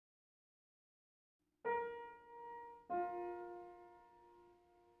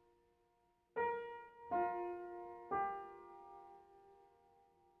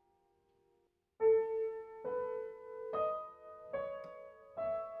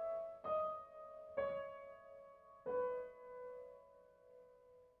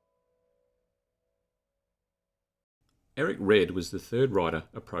Eric Red was the third writer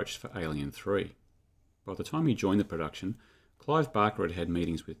approached for Alien 3. By the time he joined the production, Clive Barker had had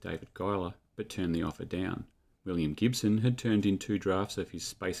meetings with David Giler, but turned the offer down. William Gibson had turned in 2 drafts of his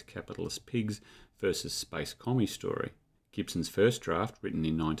space capitalist pigs versus space commie story. Gibson's first draft, written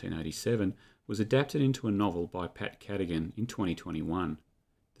in 1987, was adapted into a novel by Pat Cadigan in 2021.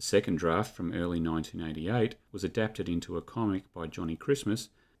 The second draft, from early 1988, was adapted into a comic by Johnny Christmas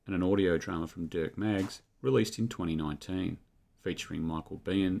and an audio drama from Dirk Maggs, released in 2019, featuring Michael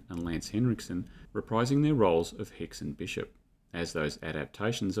Biehn and Lance Henriksen reprising their roles of Hicks and Bishop. As those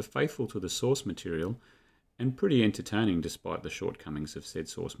adaptations are faithful to the source material and pretty entertaining despite the shortcomings of said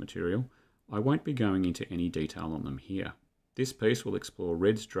source material, I won't be going into any detail on them here. This piece will explore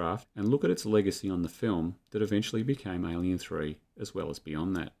Red's draft and look at its legacy on the film that eventually became Alien 3, as well as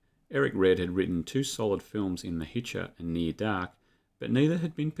beyond that. Eric Red had written 2 solid films in The Hitcher and Near Dark, but neither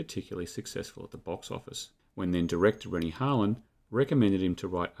had been particularly successful at the box office, when then director Rennie Harlan recommended him to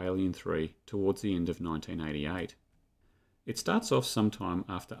write Alien 3 towards the end of 1988. It starts off sometime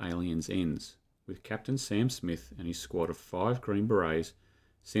after Aliens ends, with Captain Sam Smith and his squad of 5 Green Berets,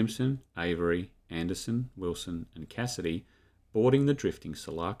 Simpson, Avery, Anderson, Wilson and Cassidy, boarding the drifting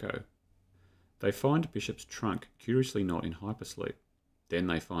Sulaco. They find Bishop's trunk curiously not in hypersleep. Then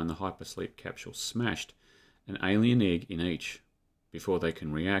they find the hypersleep capsule smashed, an alien egg in each. Before they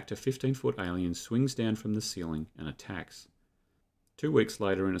can react, a 15-foot alien swings down from the ceiling and attacks. 2 weeks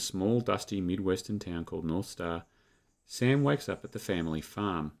later, in a small, dusty Midwestern town called North Star, Sam wakes up at the family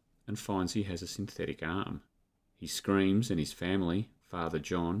farm and finds he has a synthetic arm. He screams, and his family, Father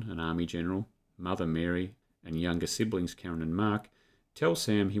John, an army general, Mother Mary, and younger siblings Karen and Mark, tell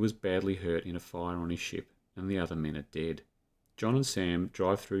Sam he was badly hurt in a fire on his ship and the other men are dead. John and Sam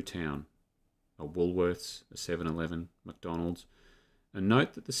drive through town, a Woolworths, a 7-Eleven, McDonald's, and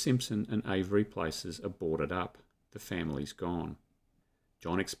note that the Simpson and Avery places are boarded up. The family's gone.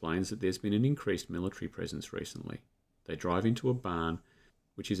 John explains that there's been an increased military presence recently. They drive into a barn,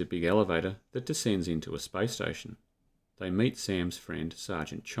 which is a big elevator that descends into a space station. They meet Sam's friend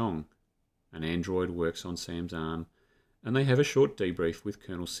Sergeant Chong. An android works on Sam's arm, and they have a short debrief with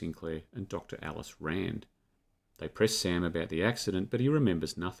Colonel Sinclair and Dr. Alice Rand. They press Sam about the accident, but he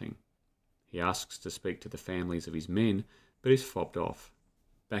remembers nothing. He asks to speak to the families of his men, but is fobbed off.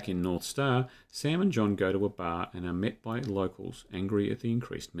 Back in North Star, Sam and John go to a bar and are met by locals angry at the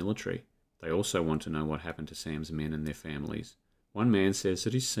increased military. They also want to know what happened to Sam's men and their families. One man says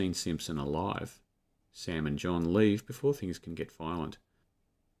that he's seen Simpson alive. Sam and John leave before things can get violent.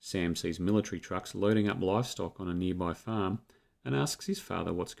 Sam sees military trucks loading up livestock on a nearby farm and asks his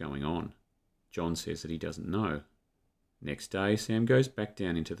father what's going on. John says that he doesn't know. Next day, Sam goes back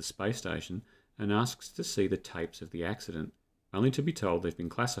down into the space station and asks to see the tapes of the accident, only to be told they've been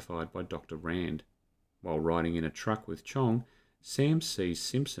classified by Dr. Rand. While riding in a truck with Chong, Sam sees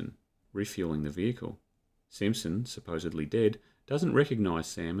Simpson refueling the vehicle. Simpson, supposedly dead, doesn't recognise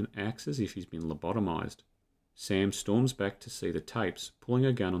Sam and acts as if he's been lobotomized. Sam storms back to see the tapes, pulling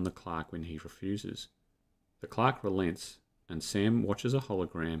a gun on the Clark when he refuses. The Clark relents, and Sam watches a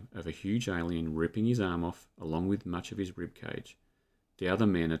hologram of a huge alien ripping his arm off along with much of his ribcage. The other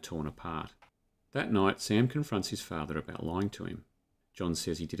men are torn apart. That night, Sam confronts his father about lying to him. John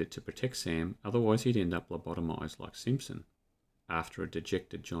says he did it to protect Sam, otherwise he'd end up lobotomized like Simpson. After a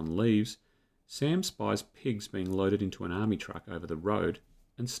dejected John leaves, Sam spies pigs being loaded into an army truck over the road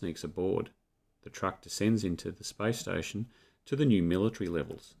and sneaks aboard. The truck descends into the space station to the new military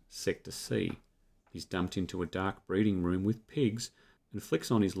levels, Sector C. He's dumped into a dark breeding room with pigs and flicks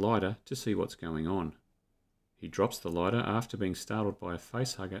on his lighter to see what's going on. He drops the lighter after being startled by a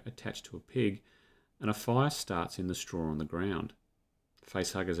facehugger attached to a pig, and a fire starts in the straw on the ground.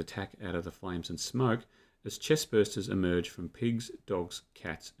 Facehuggers attack out of the flames and smoke as chestbursters emerge from pigs, dogs,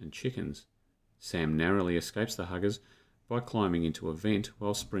 cats and chickens. Sam narrowly escapes the huggers by climbing into a vent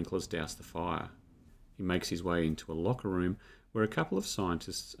while sprinklers douse the fire. He makes his way into a locker room where a couple of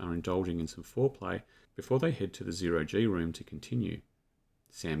scientists are indulging in some foreplay before they head to the zero-G room to continue.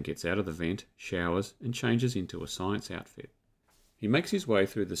 Sam gets out of the vent, showers and changes into a science outfit. He makes his way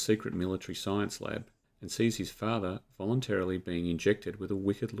through the secret military science lab and sees his father voluntarily being injected with a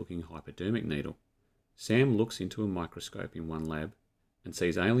wicked-looking hypodermic needle. Sam looks into a microscope in one lab and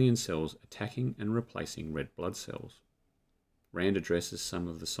sees alien cells attacking and replacing red blood cells. Rand addresses some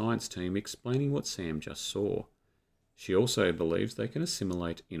of the science team explaining what Sam just saw. She also believes they can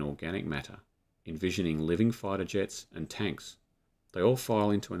assimilate inorganic matter, envisioning living fighter jets and tanks. They all file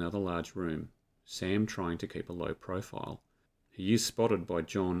into another large room, Sam trying to keep a low profile. He is spotted by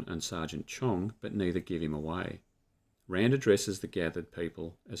John and Sergeant Chong, but neither give him away. Rand addresses the gathered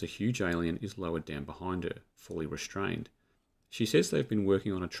people as a huge alien is lowered down behind her, fully restrained. She says they've been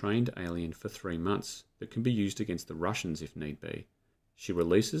working on a trained alien for 3 months that can be used against the Russians if need be. She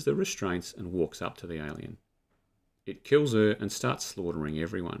releases the restraints and walks up to the alien. It kills her and starts slaughtering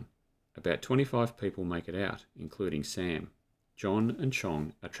everyone. About 25 people make it out, including Sam. John and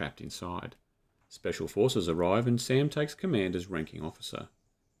Chong are trapped inside. Special forces arrive and Sam takes command as ranking officer.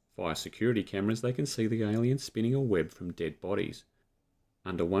 Via security cameras they can see the alien spinning a web from dead bodies.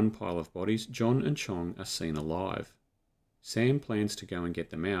 Under one pile of bodies, John and Chong are seen alive. Sam plans to go and get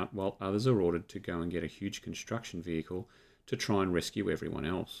them out, while others are ordered to go and get a huge construction vehicle to try and rescue everyone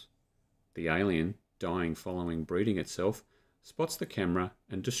else. The alien, dying following breeding itself, spots the camera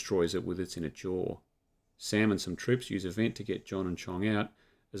and destroys it with its inner jaw. Sam and some troops use a vent to get John and Chong out,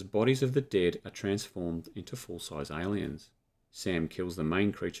 as bodies of the dead are transformed into full-size aliens. Sam kills the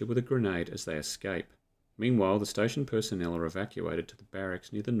main creature with a grenade as they escape. Meanwhile, the station personnel are evacuated to the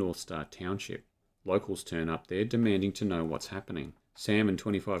barracks near the North Star township. Locals turn up there demanding to know what's happening. Sam and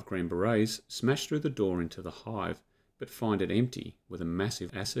 25 Green Berets smash through the door into the hive, but find it empty with a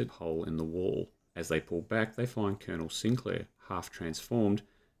massive acid hole in the wall. As they pull back, they find Colonel Sinclair, half transformed,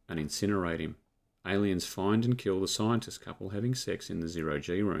 and incinerate him. Aliens find and kill the scientist couple having sex in the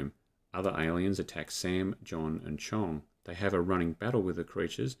Zero-G room. Other aliens attack Sam, John, and Chong. They have a running battle with the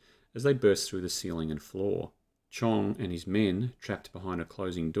creatures as they burst through the ceiling and floor. Chong and his men, trapped behind a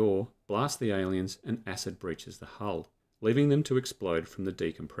closing door, blast the aliens and acid breaches the hull, leaving them to explode from the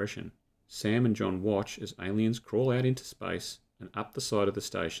decompression. Sam and John watch as aliens crawl out into space and up the side of the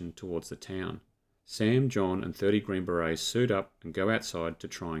station towards the town. Sam, John, and 30 Green Berets suit up and go outside to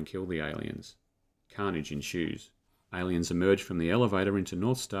try and kill the aliens. Carnage ensues. Aliens emerge from the elevator into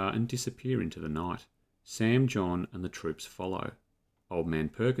North Star and disappear into the night. Sam, John, and the troops follow. Old Man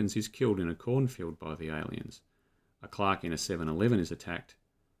Perkins is killed in a cornfield by the aliens. A clerk in a 7-Eleven is attacked.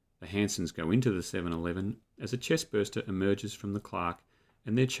 The Hansons go into the 7-Eleven as a chestburster emerges from the clerk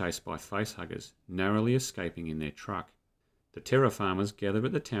and they're chased by facehuggers, narrowly escaping in their truck. The Terra farmers gather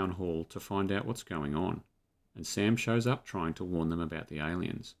at the town hall to find out what's going on, and Sam shows up trying to warn them about the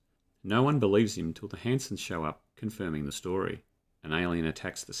aliens. No one believes him till the Hansons show up, confirming the story. An alien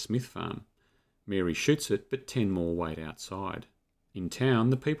attacks the Smith farm. Mary shoots it, but 10 more wait outside. In town,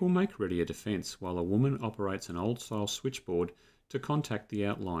 the people make ready a defence while a woman operates an old-style switchboard to contact the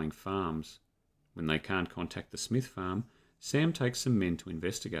outlying farms. When they can't contact the Smith farm, Sam takes some men to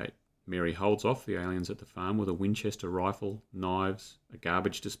investigate. Mary holds off the aliens at the farm with a Winchester rifle, knives, a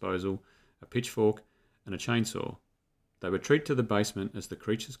garbage disposal, a pitchfork, and a chainsaw. They retreat to the basement as the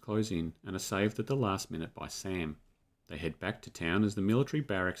creatures close in and are saved at the last minute by Sam. They head back to town as the military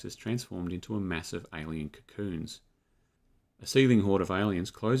barracks is transformed into a mass of alien cocoons. A seething horde of aliens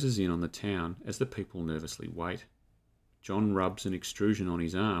closes in on the town as the people nervously wait. John rubs an extrusion on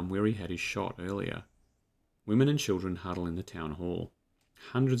his arm where he had his shot earlier. Women and children huddle in the town hall.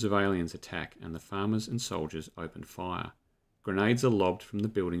 Hundreds of aliens attack and the farmers and soldiers open fire. Grenades are lobbed from the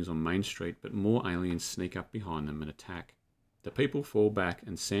buildings on Main Street, but more aliens sneak up behind them and attack. The people fall back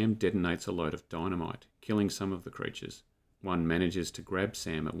and Sam detonates a load of dynamite, killing some of the creatures. One manages to grab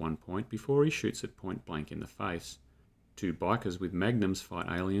Sam at one point before he shoots it point blank in the face. 2 bikers with magnums fight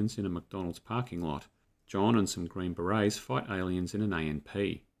aliens in a McDonald's parking lot. John and some Green Berets fight aliens in an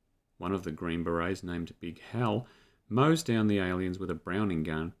A&P. One of the Green Berets, named Big Hal, mows down the aliens with a Browning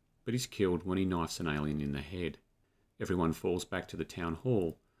gun, but is killed when he knifes an alien in the head. Everyone falls back to the town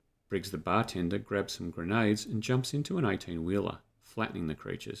hall. Briggs the bartender grabs some grenades and jumps into an 18-wheeler, flattening the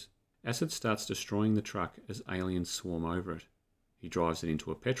creatures. Acid starts destroying the truck as aliens swarm over it. He drives it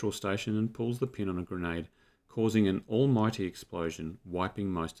into a petrol station and pulls the pin on a grenade, causing an almighty explosion,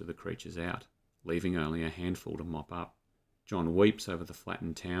 wiping most of the creatures out, leaving only a handful to mop up. John weeps over the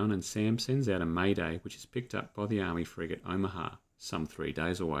flattened town and Sam sends out a mayday which is picked up by the Army frigate Omaha, some 3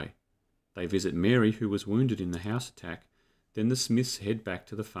 days away. They visit Mary, who was wounded in the house attack. Then the Smiths head back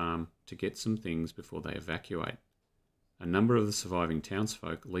to the farm to get some things before they evacuate. A number of the surviving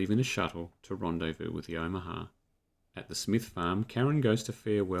townsfolk leave in a shuttle to rendezvous with the Omaha. At the Smith farm, Karen goes to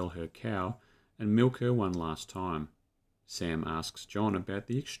farewell her cow and milk her one last time. Sam asks John about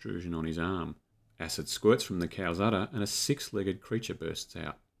the extrusion on his arm. Acid squirts from the cow's udder and a 6-legged creature bursts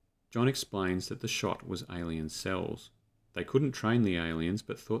out. John explains that the shot was alien cells. They couldn't train the aliens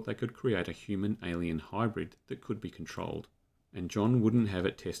but thought they could create a human-alien hybrid that could be controlled, and John wouldn't have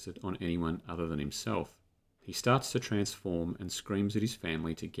it tested on anyone other than himself. He starts to transform and screams at his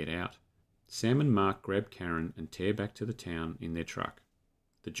family to get out. Sam and Mark grab Karen and tear back to the town in their truck.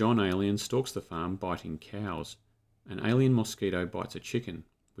 The John alien stalks the farm biting cows. An alien mosquito bites a chicken,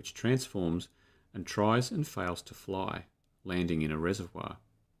 which transforms and tries and fails to fly, landing in a reservoir.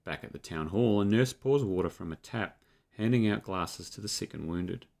 Back at the town hall, a nurse pours water from a tap, handing out glasses to the sick and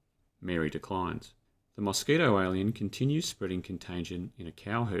wounded. Mary declines. The mosquito alien continues spreading contagion in a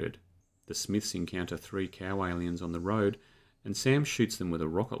cow herd. The Smiths encounter 3 cow aliens on the road, and Sam shoots them with a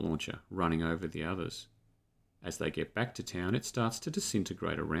rocket launcher, running over the others. As they get back to town, it starts to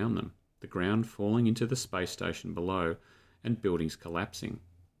disintegrate around them, the ground falling into the space station below and buildings collapsing.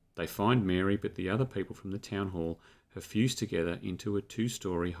 They find Mary, but the other people from the town hall have fused together into a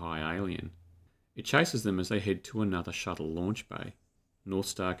 2-story high alien. It chases them as they head to another shuttle launch bay. North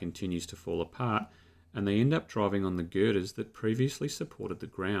Star continues to fall apart, and they end up driving on the girders that previously supported the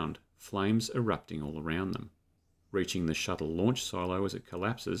ground, flames erupting all around them. Reaching the shuttle launch silo as it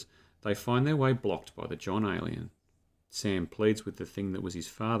collapses, they find their way blocked by the John alien. Sam pleads with the thing that was his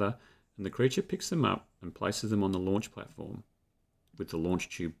father, and the creature picks them up and places them on the launch platform. With the launch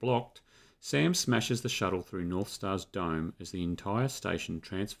tube blocked, Sam smashes the shuttle through North Star's dome as the entire station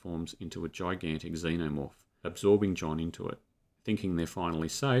transforms into a gigantic xenomorph, absorbing John into it. Thinking they're finally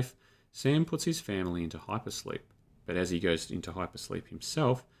safe, Sam puts his family into hypersleep, but as he goes into hypersleep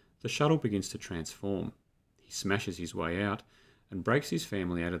himself, the shuttle begins to transform. He smashes his way out and breaks his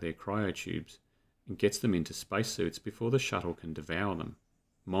family out of their cryotubes and gets them into spacesuits before the shuttle can devour them,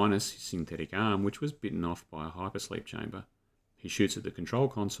 minus his synthetic arm, which was bitten off by a hypersleep chamber. He shoots at the control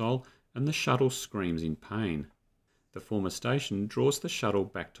console and the shuttle screams in pain. The former station draws the shuttle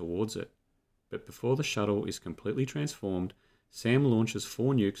back towards it, but before the shuttle is completely transformed, Sam launches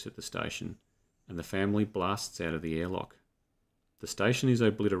 4 nukes at the station and the family blasts out of the airlock. The station is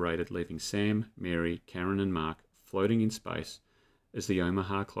obliterated, leaving Sam, Mary, Karen and Mark floating in space as the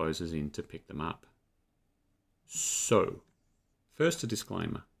Omaha closes in to pick them up. So, first a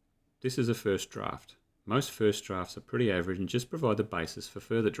disclaimer. This is a first draft. Most first drafts are pretty average and just provide the basis for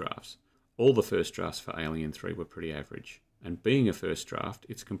further drafts. All the first drafts for Alien 3 were pretty average. And being a first draft,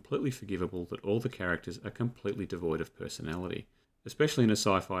 it's completely forgivable that all the characters are completely devoid of personality, especially in a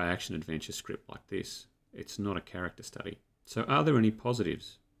sci-fi action-adventure script like this. It's not a character study. So are there any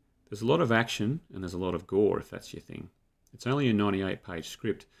positives? There's a lot of action and there's a lot of gore if that's your thing. It's only a 98-page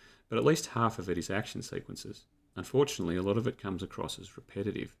script, but at least half of it is action sequences. Unfortunately, a lot of it comes across as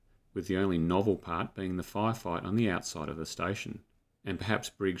repetitive, with the only novel part being the firefight on the outside of the station, and perhaps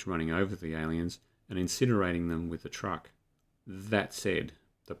Briggs running over the aliens and incinerating them with the truck. That said,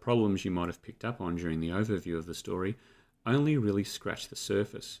 the problems you might have picked up on during the overview of the story only really scratch the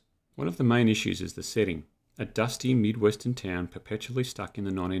surface. One of the main issues is the setting. A dusty Midwestern town perpetually stuck in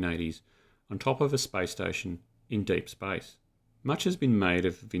the 1980s on top of a space station in deep space. Much has been made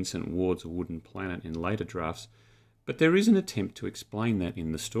of Vincent Ward's Wooden Planet in later drafts, but there is an attempt to explain that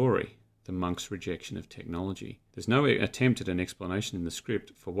in the story, the monk's rejection of technology. There's no attempt at an explanation in the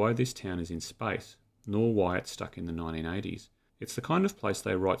script for why this town is in space, nor why it's stuck in the 1980s. It's the kind of place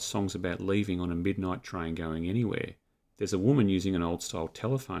they write songs about leaving on a midnight train going anywhere. There's a woman using an old-style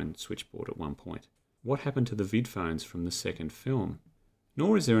telephone switchboard at one point. What happened to the vid phones from the second film?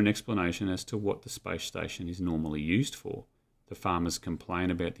 Nor is there an explanation as to what the space station is normally used for. The farmers complain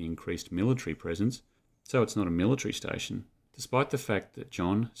about the increased military presence, so it's not a military station, despite the fact that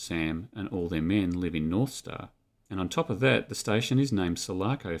John, Sam and all their men live in North Star. And on top of that, the station is named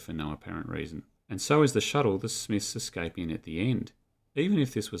Sulaco for no apparent reason. And so is the shuttle the Smiths escape in at the end. Even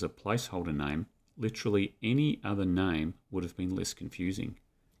if this was a placeholder name, literally any other name would have been less confusing.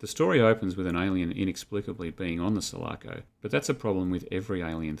 The story opens with an alien inexplicably being on the Sulaco, but that's a problem with every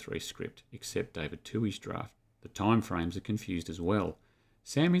Alien 3 script, except David Tui's draft. The time frames are confused as well.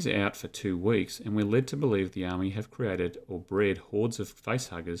 Sam is out for 2 weeks, and we're led to believe the army have created or bred hordes of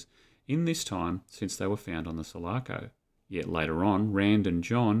facehuggers in this time since they were found on the Sulaco. Yet later on, Rand and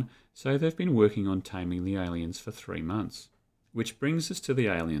John say they've been working on taming the aliens for 3 months. Which brings us to the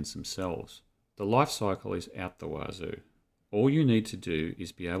aliens themselves. The life cycle is out the wazoo. All you need to do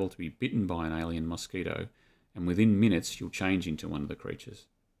is be able to be bitten by an alien mosquito, and within minutes you'll change into one of the creatures.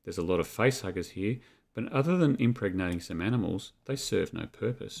 There's a lot of facehuggers here, but other than impregnating some animals, they serve no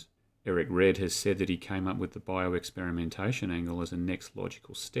purpose. Eric Red has said that he came up with the bioexperimentation angle as a next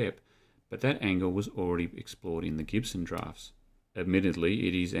logical step, but that angle was already explored in the Gibson drafts. Admittedly,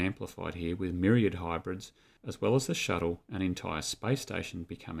 it is amplified here with myriad hybrids, as well as the shuttle and entire space station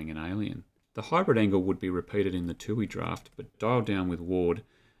becoming an alien. The hybrid angle would be repeated in the Tui draft, but dialed down with Ward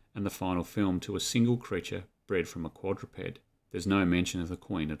and the final film to a single creature bred from a quadruped. There's no mention of the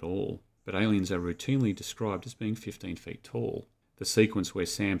Queen at all, but aliens are routinely described as being 15 feet tall. The sequence where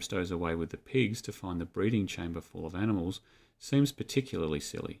Sam stows away with the pigs to find the breeding chamber full of animals seems particularly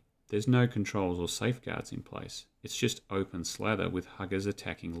silly. There's no controls or safeguards in place. It's just open slather with huggers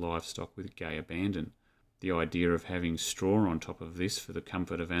attacking livestock with gay abandon. The idea of having straw on top of this for the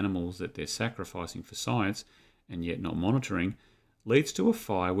comfort of animals that they're sacrificing for science and yet not monitoring leads to a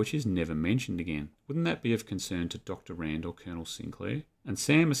fire which is never mentioned again. Wouldn't that be of concern to Dr. Rand or Colonel Sinclair? And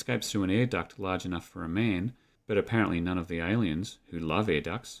Sam escapes through an air duct large enough for a man, but apparently none of the aliens, who love air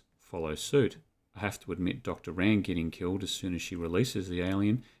ducts, follow suit. I have to admit Dr. Rand getting killed as soon as she releases the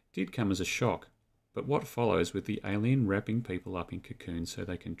alien did come as a shock, but what follows with the alien wrapping people up in cocoons so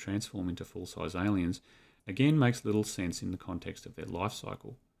they can transform into full-size aliens again makes little sense in the context of their life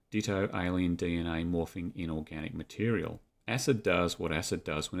cycle. Ditto alien DNA morphing inorganic material. Acid does what acid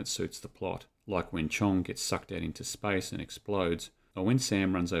does when it suits the plot, like when Chong gets sucked out into space and explodes, or when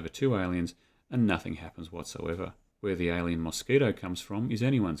Sam runs over two aliens and nothing happens whatsoever. Where the alien mosquito comes from is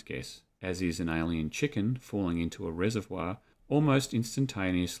anyone's guess, as is an alien chicken falling into a reservoir, almost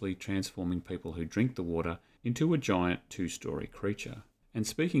instantaneously transforming people who drink the water into a giant two-story creature. And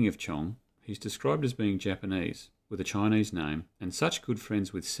speaking of Chong, he's described as being Japanese, with a Chinese name, and such good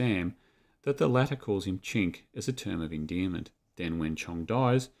friends with Sam that the latter calls him Chink as a term of endearment. Then when Chong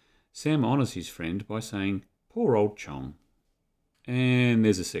dies, Sam honours his friend by saying, "Poor old Chong." And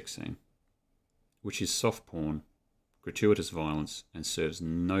there's a sex scene, which is soft porn, gratuitous violence, and serves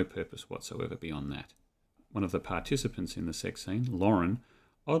no purpose whatsoever beyond that. One of the participants in the sex scene, Lauren,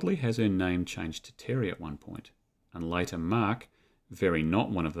 oddly has her name changed to Terry at one point, and later Mark, very not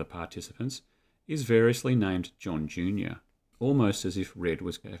one of the participants, is variously named John Jr., almost as if Red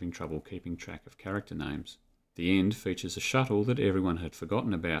was having trouble keeping track of character names. The end features a shuttle that everyone had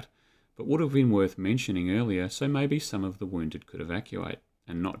forgotten about, but would have been worth mentioning earlier so maybe some of the wounded could evacuate.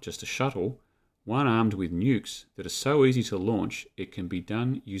 And not just a shuttle, one armed with nukes that are so easy to launch it can be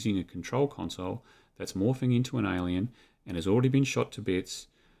done using a control console that's morphing into an alien and has already been shot to bits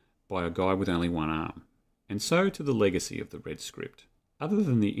by a guy with only one arm. And so to the legacy of the Red script. Other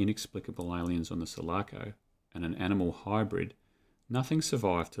than the inexplicable aliens on the Sulaco and an animal hybrid, nothing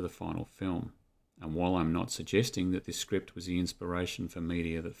survived to the final film. And while I'm not suggesting that this script was the inspiration for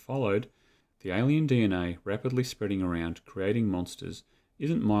media that followed, the alien DNA rapidly spreading around creating monsters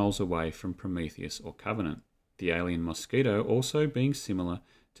isn't miles away from Prometheus or Covenant, the alien mosquito also being similar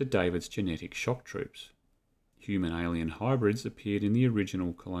to David's genetic shock troops. Human-alien hybrids appeared in the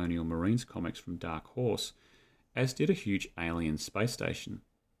original Colonial Marines comics from Dark Horse, as did a huge alien space station,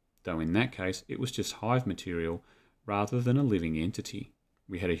 though in that case it was just hive material rather than a living entity.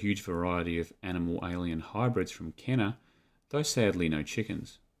 We had a huge variety of animal-alien hybrids from Kenner, though sadly no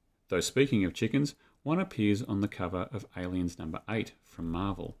chickens. Though speaking of chickens, one appears on the cover of Aliens number 8 from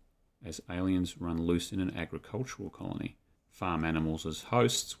Marvel, as aliens run loose in an agricultural colony. Farm animals as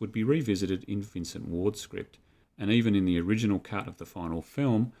hosts would be revisited in Vincent Ward's script, and even in the original cut of the final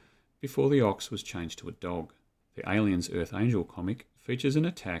film, before the ox was changed to a dog. The Aliens Earth Angel comic features an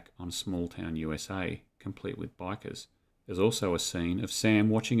attack on small-town USA, complete with bikers. There's also a scene of Sam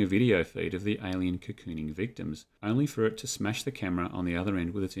watching a video feed of the alien cocooning victims, only for it to smash the camera on the other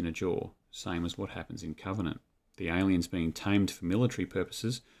end with its inner jaw, same as what happens in Covenant. The aliens being tamed for military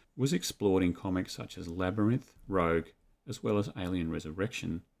purposes was explored in comics such as Labyrinth, Rogue, as well as Alien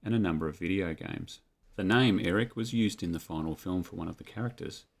Resurrection, and a number of video games. The name Eric was used in the final film for one of the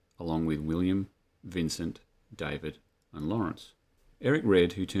characters, along with William, Vincent, David, and Lawrence. Eric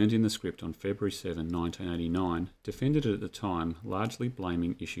Red, who turned in the script on February 7, 1989, defended it at the time, largely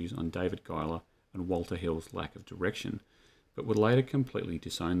blaming issues on David Giler and Walter Hill's lack of direction, but would later completely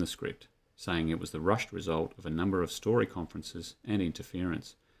disown the script, saying it was the rushed result of a number of story conferences and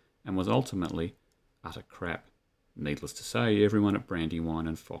interference, and was ultimately utter crap. Needless to say, everyone at Brandywine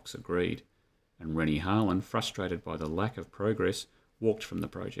and Fox agreed, and Rennie Harlan, frustrated by the lack of progress, walked from the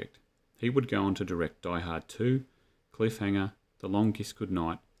project. He would go on to direct Die Hard 2, Cliffhanger, The Long Kiss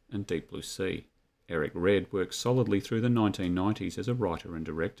Goodnight, and Deep Blue Sea. Eric Red worked solidly through the 1990s as a writer and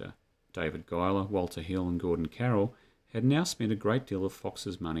director. David Giler, Walter Hill, and Gordon Carroll had now spent a great deal of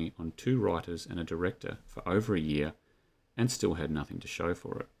Fox's money on 2 writers and a director for over a year, and still had nothing to show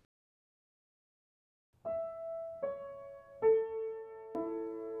for it.